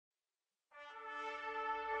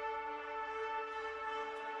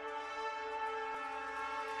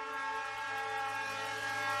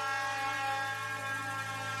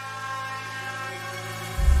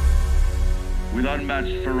With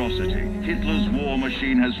unmatched ferocity, Hitler's war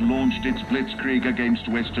machine has launched its blitzkrieg against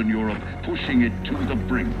Western Europe, pushing it to the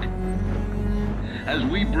brink. As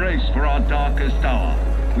we brace for our darkest hour,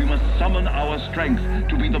 we must summon our strength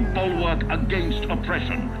to be the bulwark against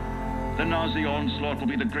oppression. The Nazi onslaught will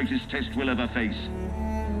be the greatest test we'll ever face.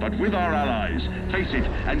 But with our allies, face it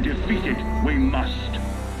and defeat it we must.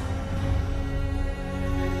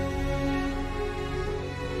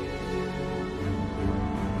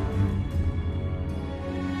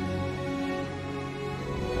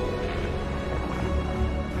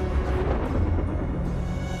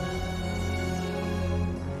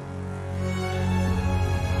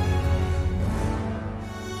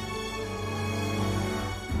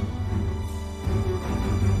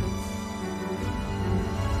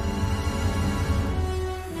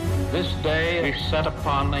 This day we set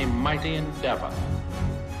upon a mighty endeavor,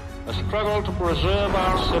 a struggle to preserve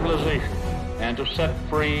our civilization and to set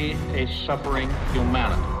free a suffering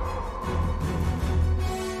humanity.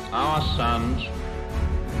 Our sons,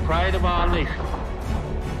 pride of our nation,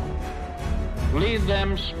 lead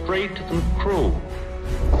them straight and true.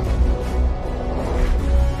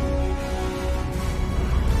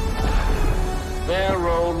 Their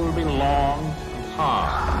road will be long and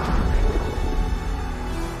hard.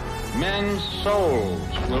 Men's souls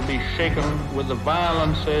will be shaken with the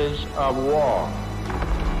violences of war.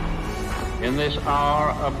 In this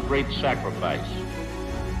hour of great sacrifice,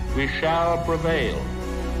 we shall prevail.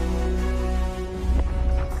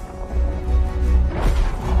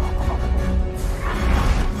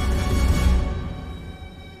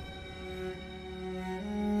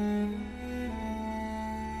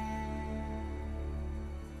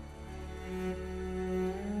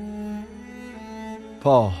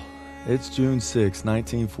 Paul, it's June 6,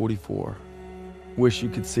 1944. Wish you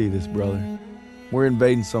could see this, brother. We're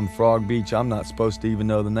invading some frog beach I'm not supposed to even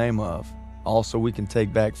know the name of. Also, we can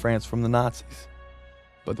take back France from the Nazis.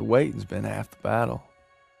 But the waiting's been half the battle.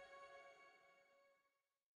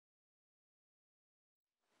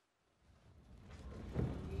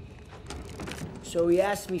 So he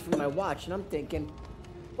asked me for my watch, and I'm thinking,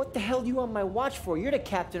 what the hell are you on my watch for? You're the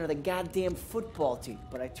captain of the goddamn football team.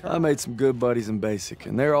 But I made some good buddies in basic,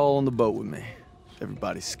 and they're all on the boat with me.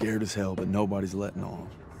 Everybody's scared as hell, but nobody's letting on.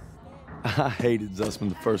 I hated Zussman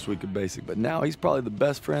the first week of basic, but now he's probably the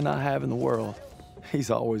best friend I have in the world. He's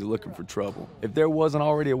always looking for trouble. If there wasn't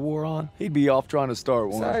already a war on, he'd be off trying to start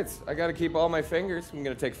one. Besides, I gotta keep all my fingers. I'm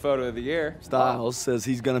gonna take photo of the year. Styles says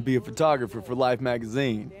he's gonna be a photographer for Life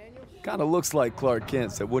magazine. Kinda looks like Clark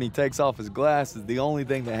Kent said when he takes off his glasses, the only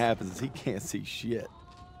thing that happens is he can't see shit.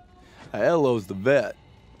 Elo's the vet,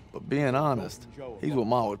 but being honest, he's what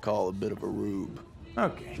Ma would call a bit of a rube.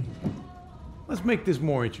 Okay, let's make this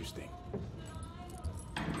more interesting.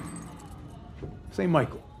 St.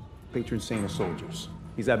 Michael, patron saint of soldiers.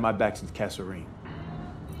 He's had my back since Kasserine.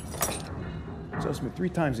 Zussman 3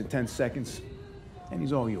 times in 10 seconds, and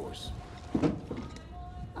he's all yours.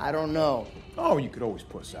 don't know. Oh, you could always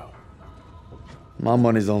puss out. My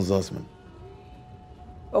money's on Zussman.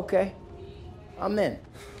 Okay, I'm in.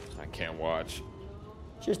 I can't watch.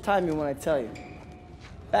 Just time me when I tell you.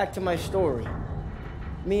 Back to my story.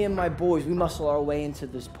 Me and my boys, we muscle our way into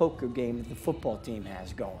this poker game that the football team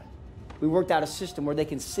has going. We worked out a system where they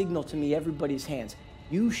can signal to me everybody's hands.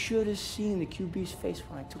 You should have seen the QB's face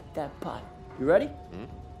when I took that pot. You ready? Mm-hmm.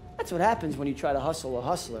 That's what happens when you try to hustle a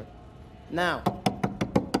hustler. Now,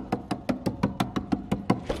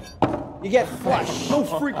 you get flushed. No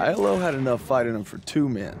freak. Ilo had enough fighting him for 2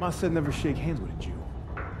 men. Ma said never shake hands with a Jew.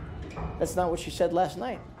 That's not what she said last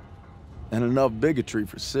night. And enough bigotry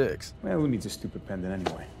for 6. Man, who needs a stupid pendant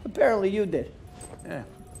anyway? Apparently you did. Yeah,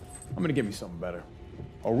 I'm gonna get me something better.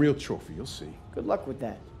 A real trophy, you'll see. Good luck with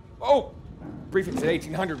that. Oh! Briefing's at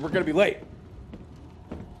 1800. We're gonna be late.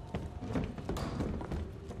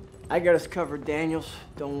 I got us covered, Daniels.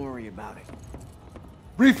 Don't worry about it.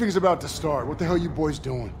 Briefing's about to start. What the hell you boys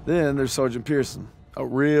doing? Then there's Sergeant Pearson, a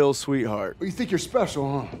real sweetheart. Oh, you think you're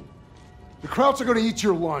special, huh? The Krauts are gonna eat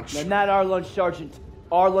your lunch. Now, not our lunch, Sergeant.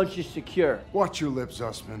 Our lunch is secure. Watch your lips,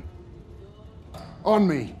 Zussman. On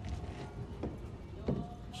me.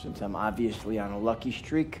 Since I'm obviously on a lucky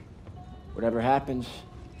streak, whatever happens,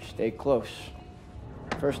 stay close.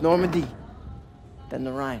 First Normandy, then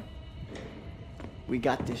the Rhine. We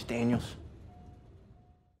got this, Daniels.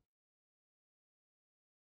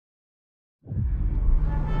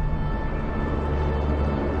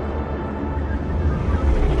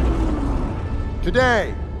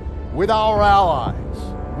 Today, with our allies,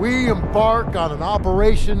 we embark on an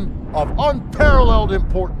operation of unparalleled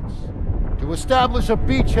importance to establish a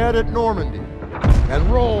beachhead at Normandy and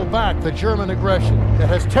roll back the German aggression that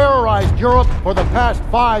has terrorized Europe for the past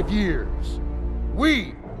 5 years.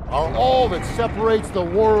 We are all that separates the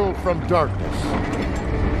world from darkness.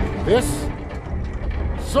 This,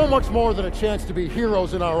 so much more than a chance to be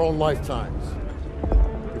heroes in our own lifetimes.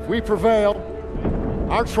 If we prevail,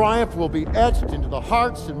 our triumph will be etched into the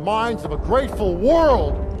hearts and minds of a grateful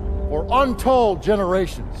world for untold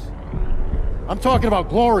generations. I'm talking about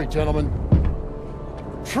glory, gentlemen.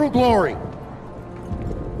 True glory.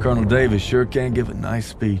 Colonel Davis sure can give a nice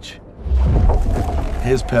speech.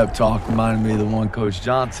 His pep talk reminded me of the one Coach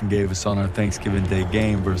Johnson gave us on our Thanksgiving Day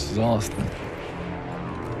game versus Austin.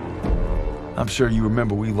 I'm sure you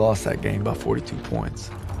remember we lost that game by 42 points.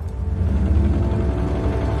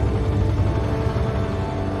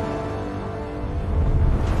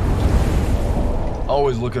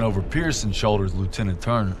 Always looking over Pearson's shoulders, Lieutenant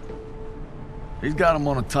Turner. He's got him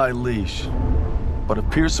on a tight leash. But if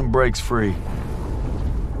Pearson breaks free,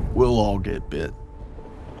 we'll all get bit.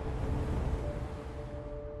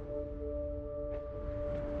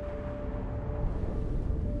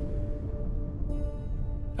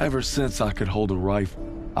 Ever since I could hold a rifle,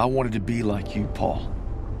 I wanted to be like you, Paul.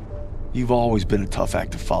 You've always been a tough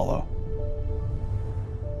act to follow.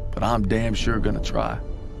 But I'm damn sure gonna try.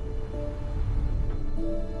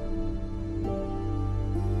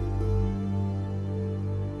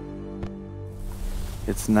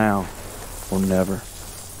 It's now or never.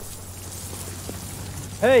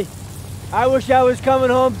 Hey, I wish I was coming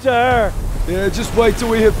home to her. Yeah, just wait till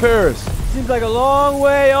we hit Paris. Seems like a long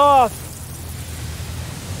way off.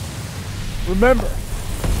 Remember,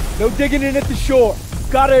 no digging in at the shore.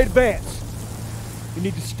 You've gotta advance. You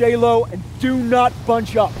need to stay low and do not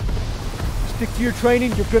bunch up. Stick to your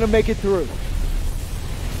training, you're gonna make it through.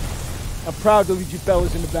 I'm proud to lead you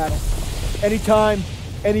fellas into battle. Anytime,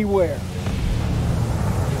 anywhere.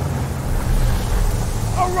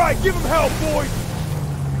 All right, give him hell, boys!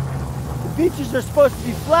 The beaches are supposed to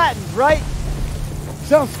be flattened, right?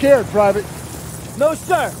 Sound scared, Private. No,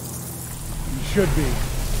 sir. You should be.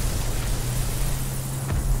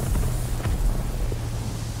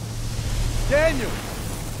 Daniel,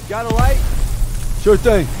 got a light? Sure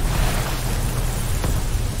thing.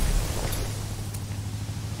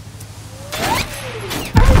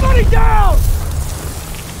 Everybody down!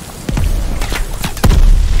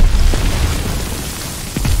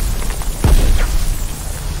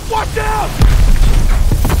 Watch out!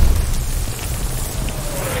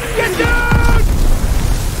 Get down!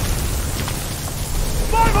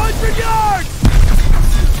 500 yards!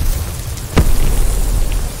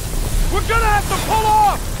 We're gonna have to pull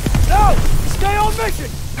off! No! Stay on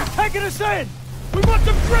mission! You're taking us in! We want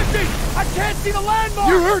them drifting! I can't see the landmark!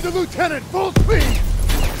 You heard the lieutenant! Full speed!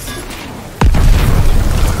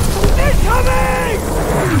 Incoming!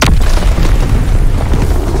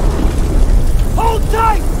 Hold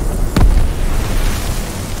tight!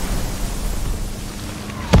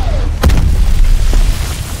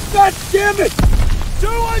 God damn it!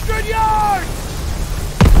 200 yards!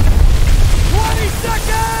 20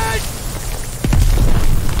 seconds!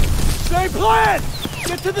 Same plan!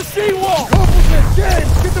 Get to the seawall! Complement,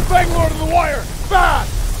 James! Get the Bangalore to the wire!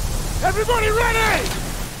 Fast! Everybody ready!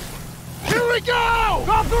 Here we go!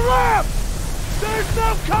 Drop the ramp! There's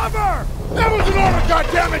no cover! That was an order,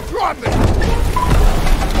 goddammit! Drop it!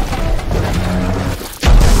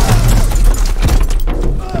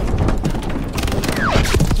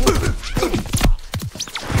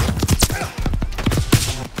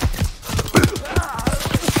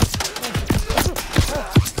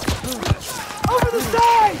 Over the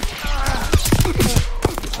side!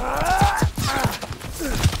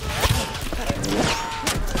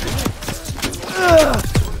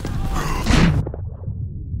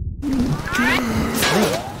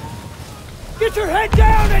 Get your head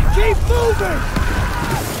down and keep moving!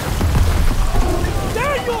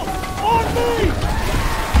 Daniel! On me!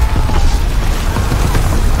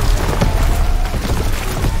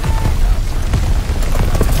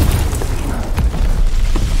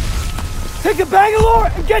 Take a Bangalore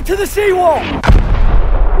and get to the seawall! We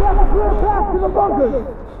have a clear path to the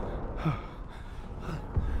bunker!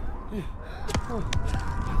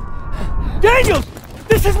 Daniels!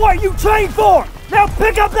 This is what you trained for! Now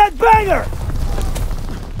pick up that banger!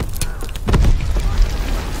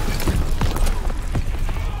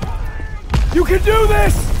 You can do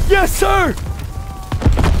this! Yes, sir!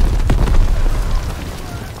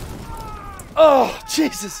 Oh,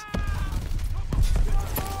 Jesus!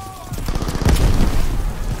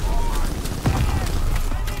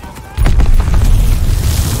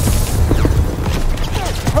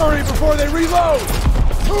 Hurry before they reload!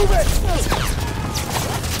 Move it!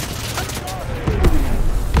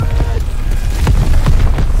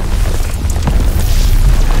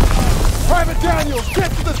 Daniels,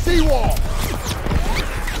 get to the seawall!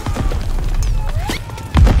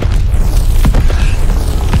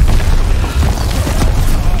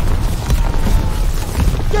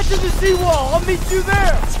 Get to the seawall! I'll meet you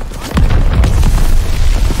there!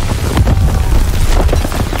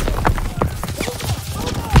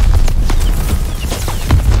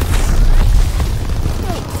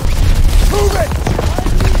 Move it!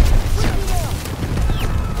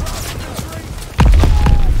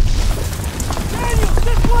 Daniels,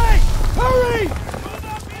 this way! Hurry!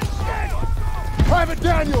 Private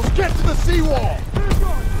Daniels, get to the seawall!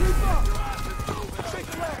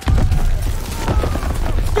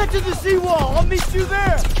 Get to the seawall! I'll meet you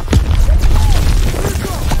there!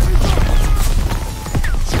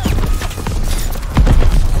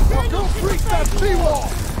 Don't breach that seawall!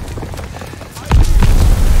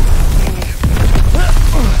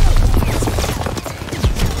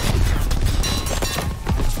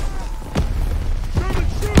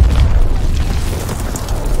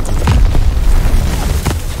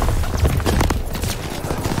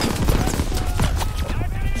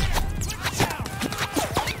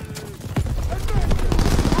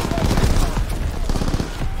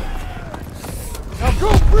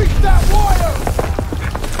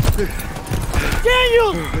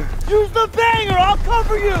 Daniels! Use the banger! I'll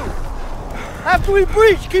cover you! After we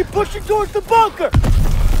breach, keep pushing towards the bunker!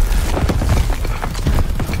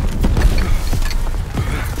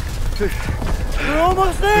 We're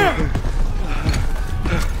almost there!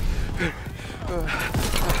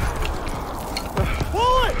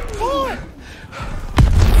 Pull it! Pull it!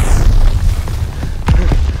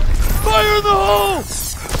 Fire in the hole!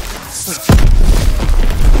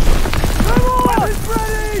 Come on! It's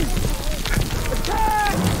ready!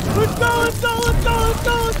 Attack! Let's go! Let's go! Let's go! Let's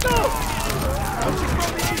go! Let's go!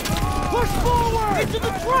 Push forward! Into the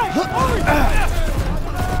truck! Hurry!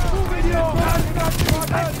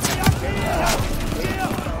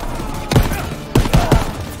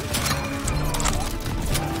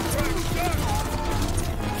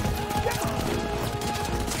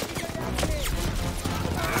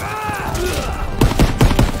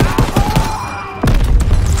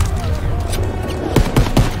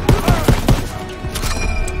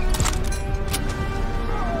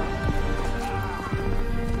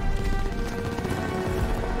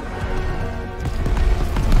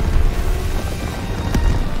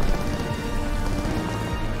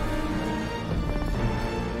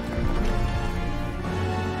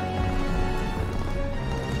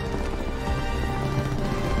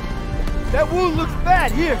 That wound looks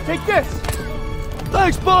bad. Here, take this.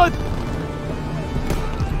 Thanks, bud.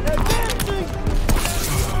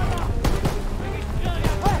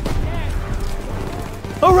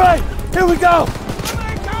 All right, here we go.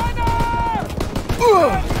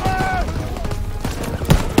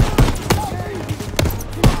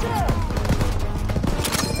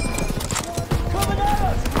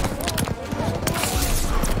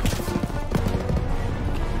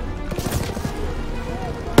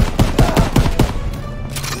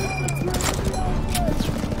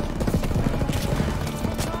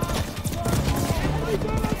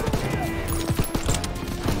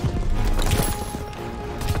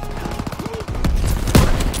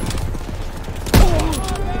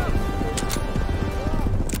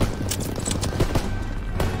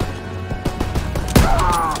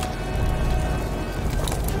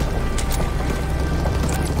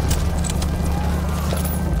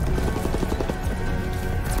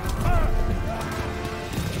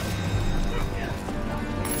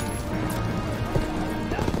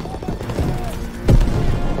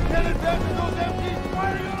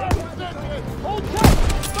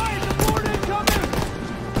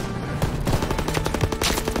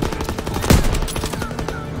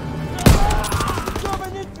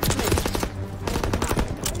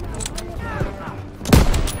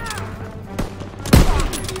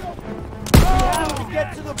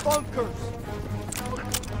 Get to the bunkers.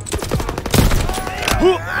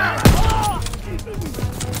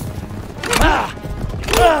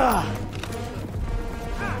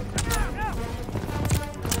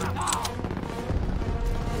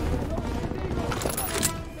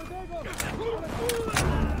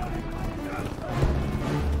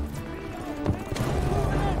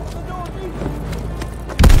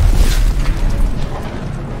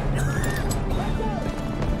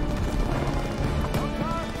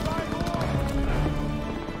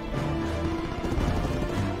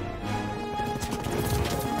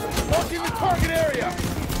 Marking the target area!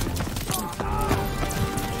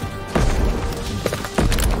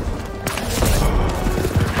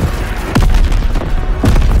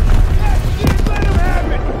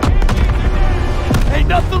 Ain't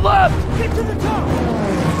nothing the left! Get to the top!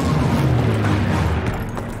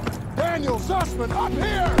 Daniel, Zussman, up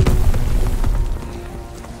here!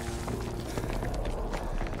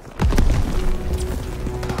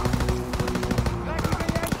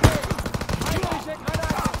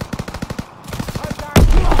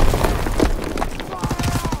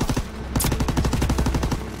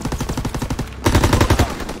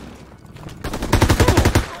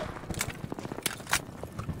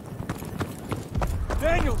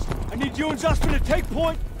 Daniels, I need you and Zussman to take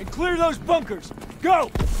point and clear those bunkers. Go!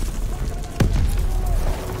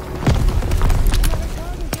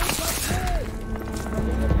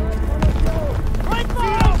 Right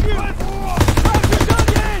behind you! Have your gun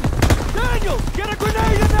in! Daniels, get a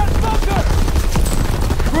grenade in that bunker!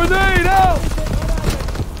 Grenade out!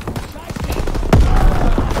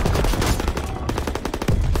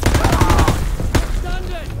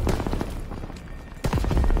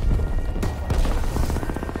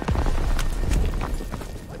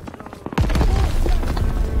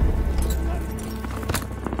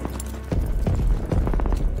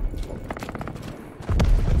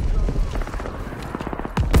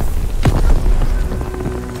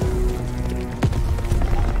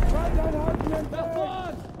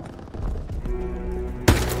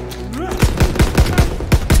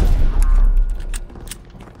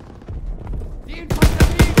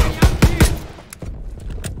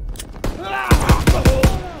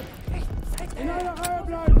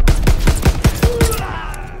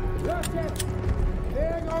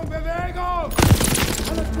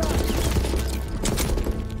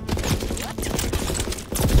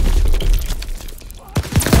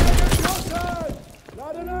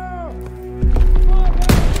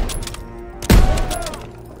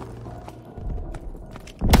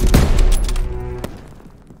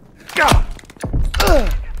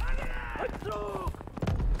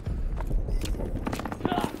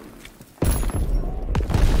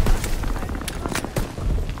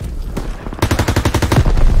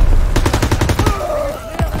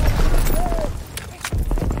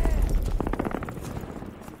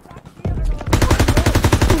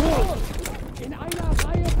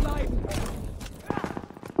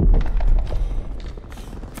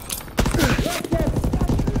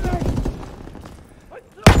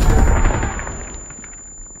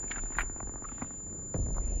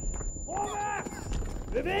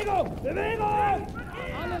 Bewegung! Bewegung!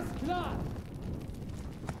 Alles klar!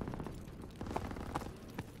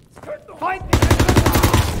 Fight!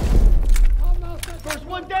 First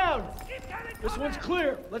one down! This one's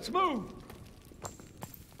clear. Let's move!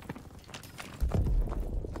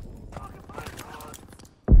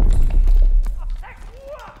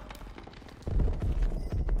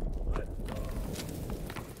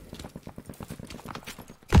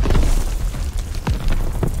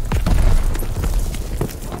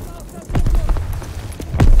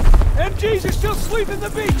 MGs are still sweeping the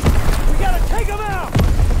beach! We gotta take them out!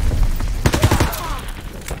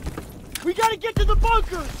 We gotta get to the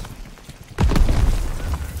bunkers!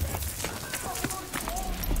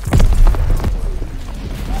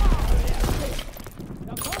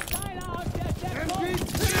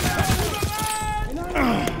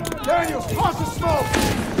 Daniels, toss the smoke!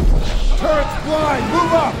 Turret's blind,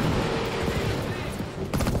 move up!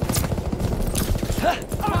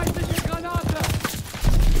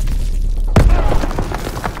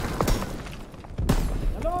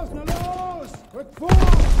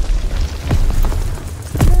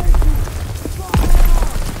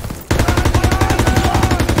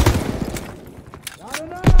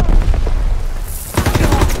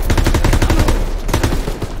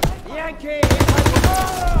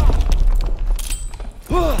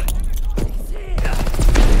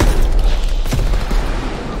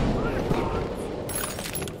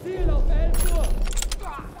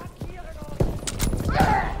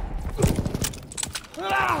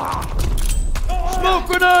 Smoke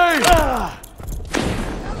grenade!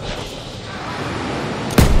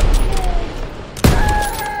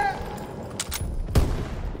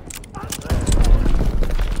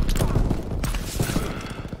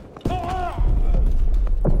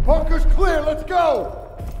 Bunker's clear, let's go!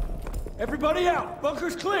 Everybody out!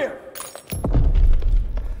 Bunker's clear!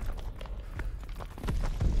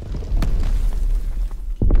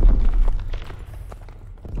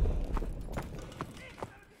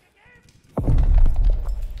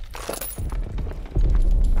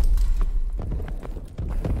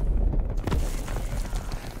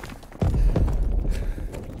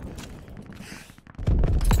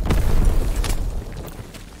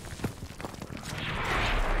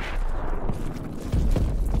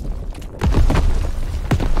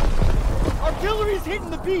 Artillery's hitting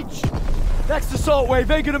the beach! Next assault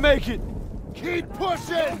wave ain't gonna make it. Keep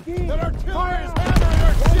pushing! That artillery is hammering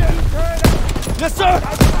our shit! Yes, sir!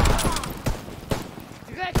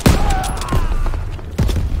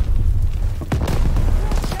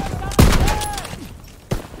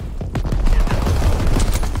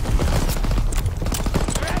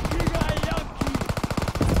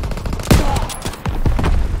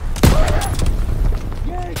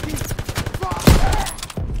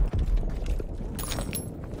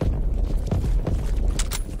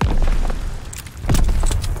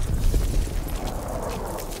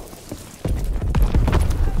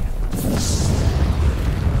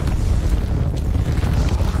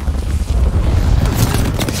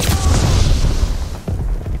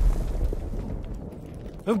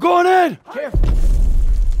 I'm going in! Careful.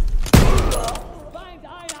 Find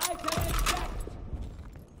Einheit entdeckt!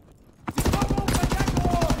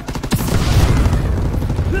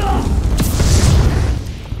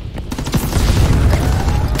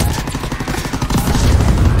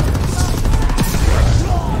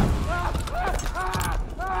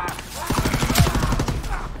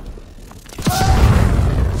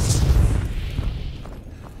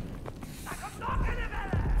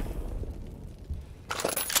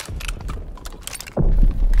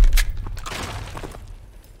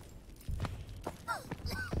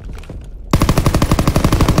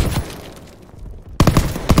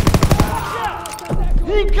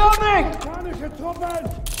 Incoming! Amerikanische Truppen!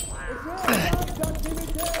 Ich höre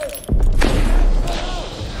Aktivität!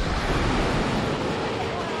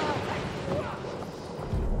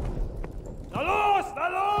 Na los, na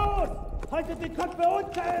los! Haltet die Köpfe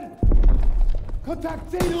unten!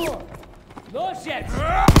 Kontakt 10 Uhr! Los jetzt!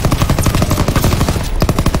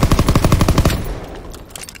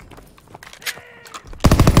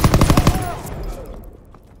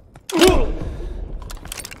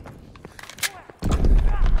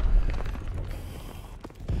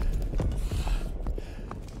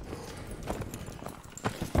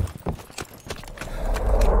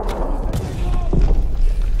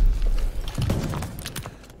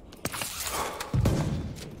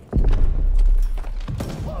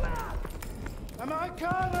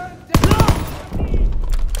 Amerikaner!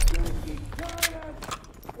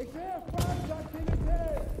 Ich sehe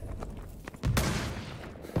Feindaktivität!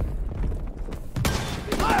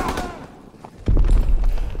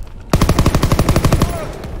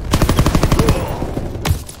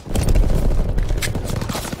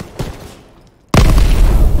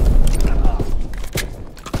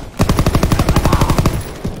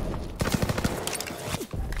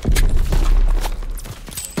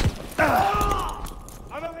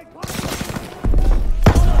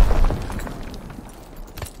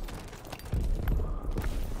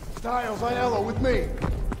 Stiles, Aiello, with me.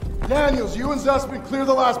 Daniels, you and Zussman clear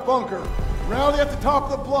the last bunker. Rally at the top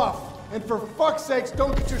of the bluff. And for fuck's sakes,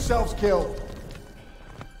 don't get yourselves killed.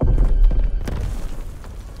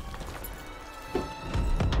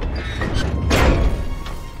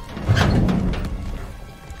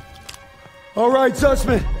 All right,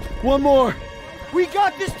 Zussman. One more. We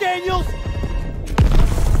got this, Daniels!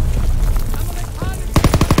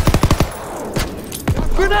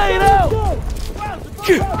 Grenade out!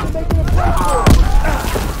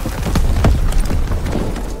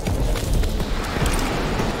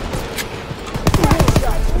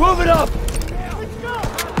 Move it up!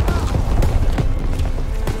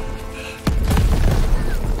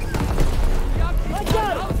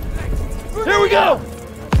 Here we go!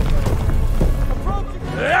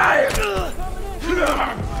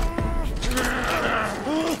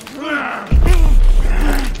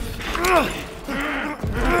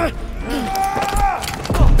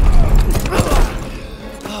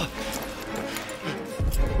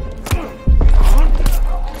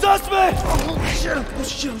 Suspect!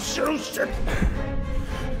 Oh shit.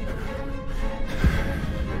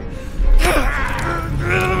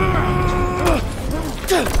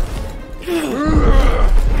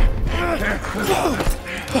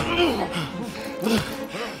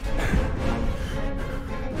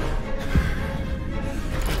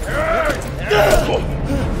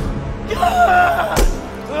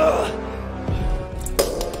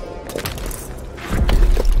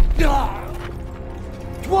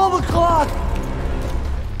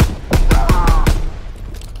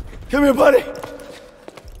 Come here, buddy.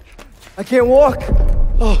 I can't walk.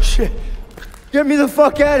 Oh, shit. Get me the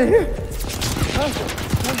fuck out of here.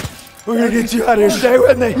 We're gonna get you out of here. Stay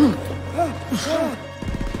with me.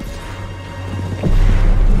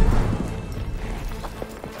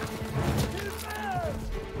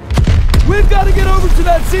 We've got to get over to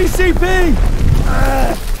that CCP.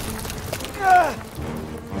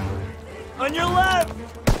 On your left.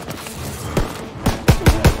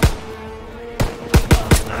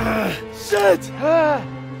 Shit!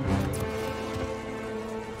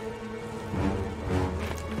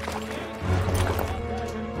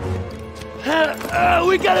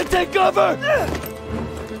 We gotta take cover!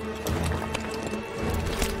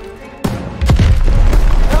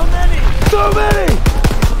 How many? So many!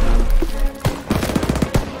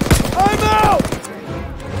 I'm out!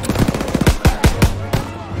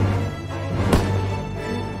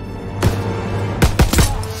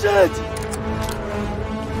 Shit!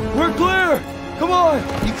 We're clear! Come on!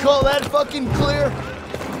 You call that fucking clear?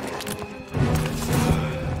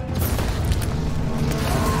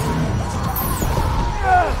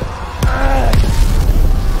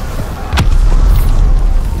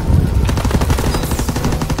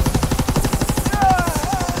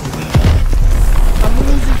 I'm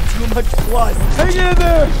losing too much blood. Hang in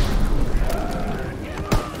there!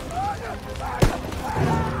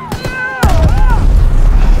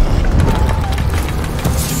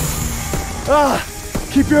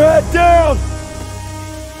 Keep your head down!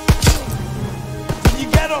 You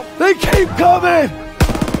get him! They keep coming!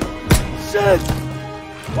 Shit!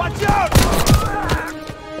 Watch out!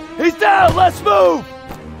 He's down! Let's move!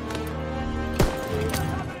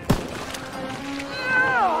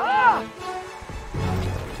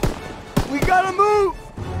 We gotta move!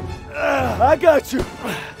 I got you!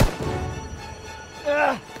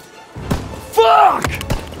 Fuck!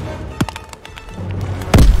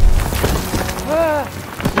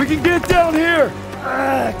 We can get down here!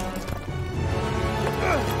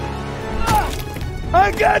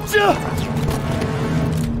 I got you!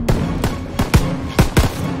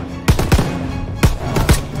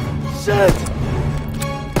 Shit!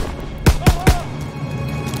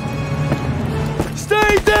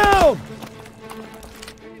 Stay down!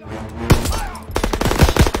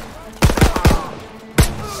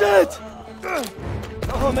 Shit!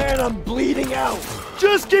 Oh man, I'm bleeding out.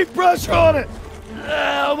 Just keep pressure on it!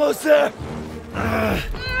 Almost there!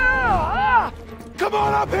 Come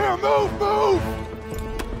on up here! Move! Move!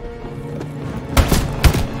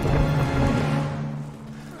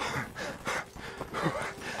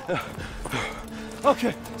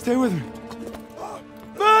 Okay, stay with me.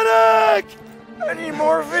 Medic! I need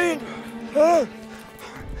morphine.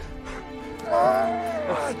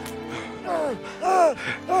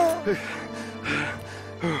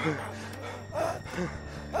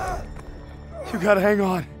 You gotta hang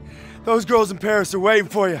on. Those girls in Paris are waiting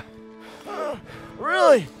for you.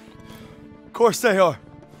 Really? Of course they are.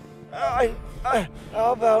 How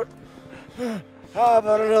about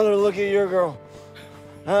another look at your girl?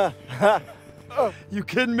 You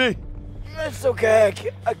kidding me? It's okay.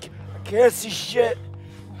 I can't see shit.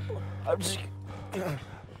 I'm just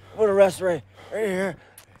gonna rest right here.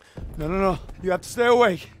 No. You have to stay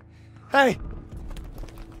awake. Hey,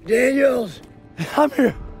 Daniels, I'm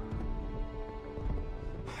here.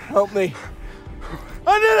 help me.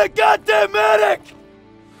 I need a goddamn medic!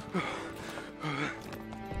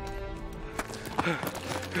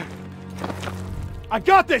 I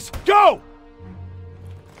got this! Go!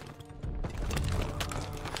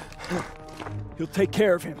 He'll take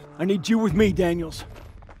care of him. I need you with me, Daniels.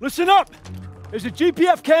 Listen up! There's a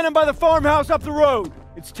GPF cannon by the farmhouse up the road.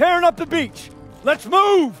 It's tearing up the beach. Let's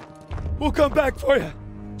move! We'll come back for you.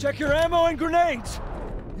 Check your ammo and grenades.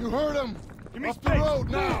 You heard him. Give me Up the space. road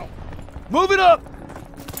now. Move it up!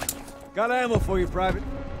 Got ammo for you, Private.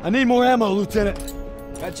 I need more ammo, Lieutenant.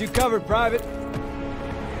 Got you covered, Private.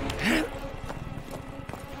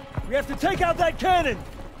 We have to take out that cannon!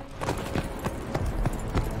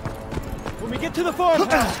 When we get to the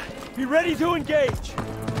farmhouse, be ready to engage.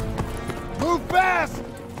 Move fast.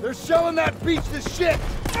 They're shelling that beach to shit.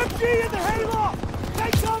 MG in the hayloft!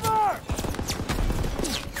 Take cover!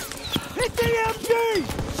 Hit the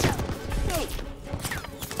MG!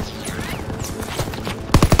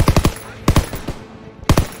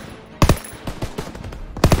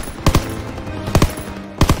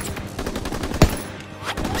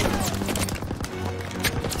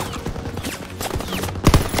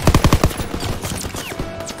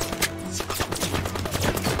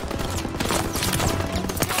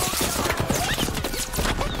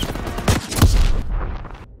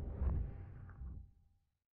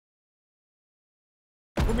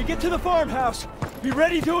 When we get to the farmhouse, be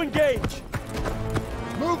ready to engage.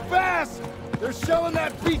 Move fast. They're shelling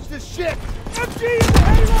that beach to shit. MG in the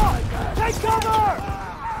hayloft! Take cover!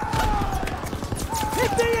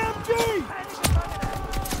 Hit the MG!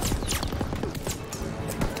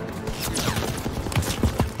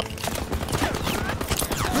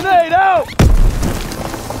 Grenade out!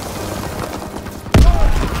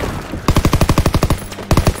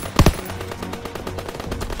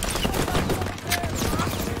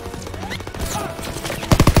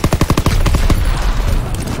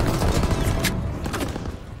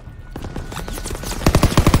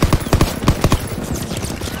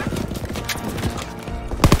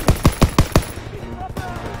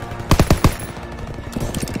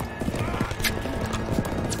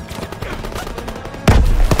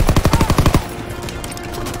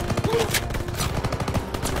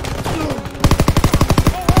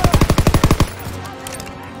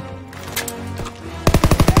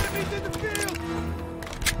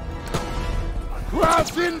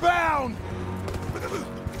 Scouts inbound!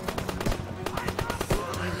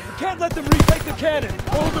 Can't let them retake the cannon!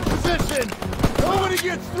 Hold the position! Nobody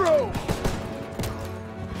gets through!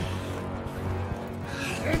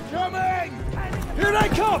 Incoming! Here they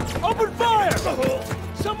come! Open fire!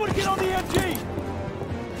 Someone get on the MG!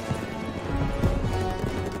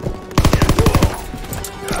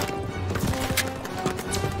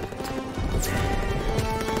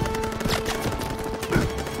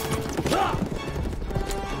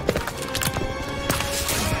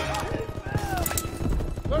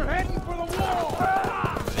 They're heading for the wall!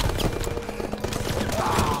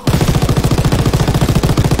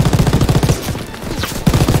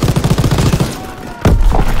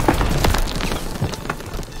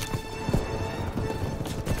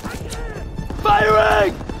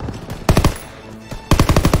 Firing!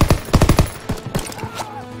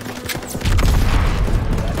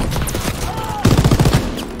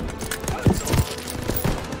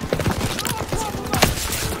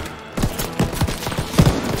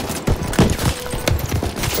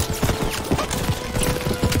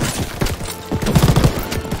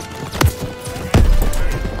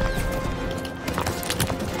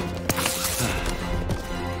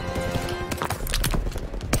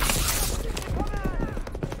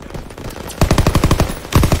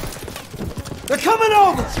 They're coming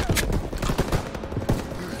over!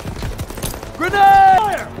 Grenade!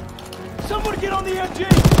 Fire! Someone get on the MG!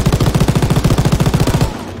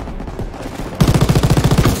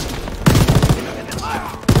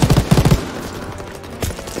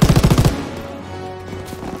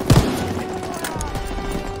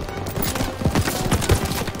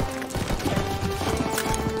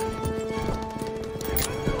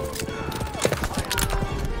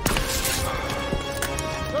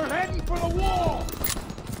 They're heading for the wall!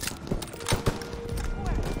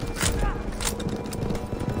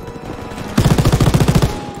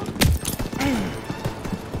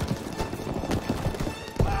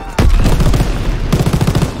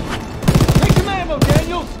 Take some ammo,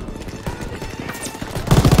 Daniels!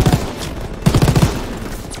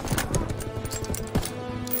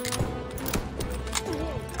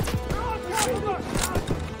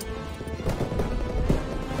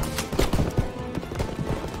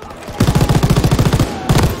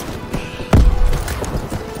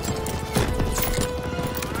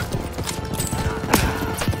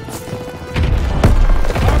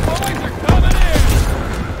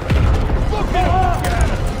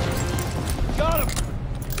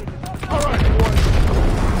 All right, boys.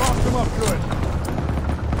 Locked them up good.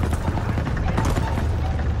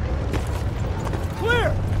 Clear!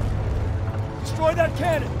 Destroy that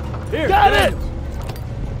cannon! Here, Got it!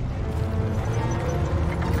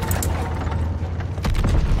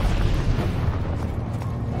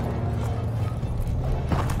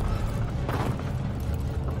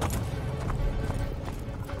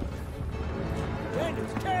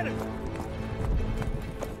 Daniels, cannon!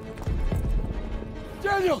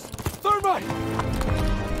 Daniels! Thermite!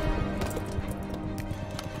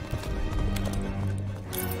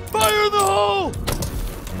 Fire in the hole!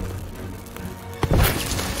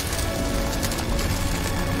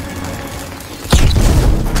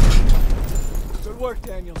 Good work,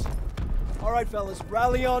 Daniels. All right, fellas,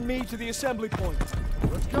 rally on me to the assembly point.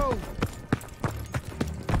 Let's go.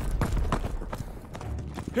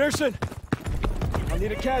 Pearson, I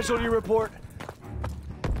need a casualty report.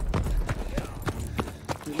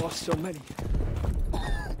 We lost so many.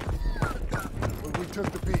 When we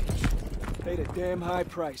took the beach. Paid a damn high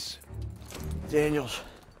price. Daniels.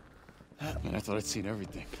 Man, I thought I'd seen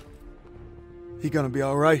everything. He gonna be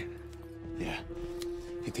all right? Yeah,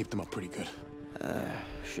 he taped them up pretty good.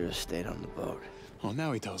 Should have stayed on the boat. Well,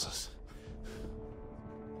 now he tells us.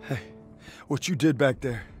 Hey, what you did back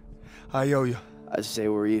there, I owe you. I'd say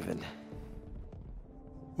we're even.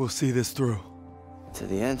 We'll see this through. To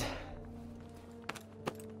the end?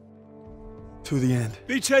 To the end.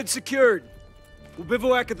 Beachhead secured. We'll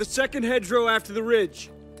bivouac at the second hedgerow after the ridge.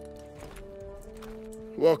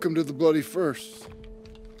 Welcome to the Bloody First.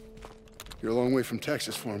 You're a long way from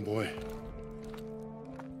Texas, farm boy.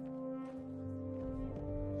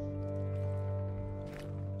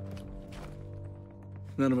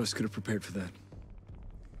 None of us could have prepared for that.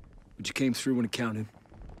 But you came through when it counted.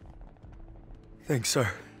 Thanks,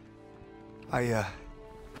 sir.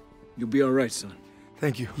 You'll be all right, son.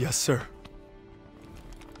 Thank you. Yes, sir.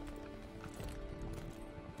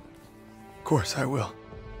 Of course I will.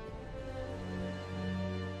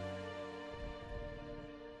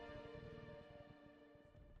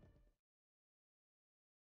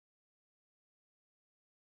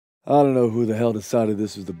 I don't know who the hell decided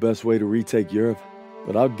this was the best way to retake Europe,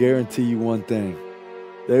 but I'll guarantee you one thing.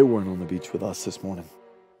 They weren't on the beach with us this morning.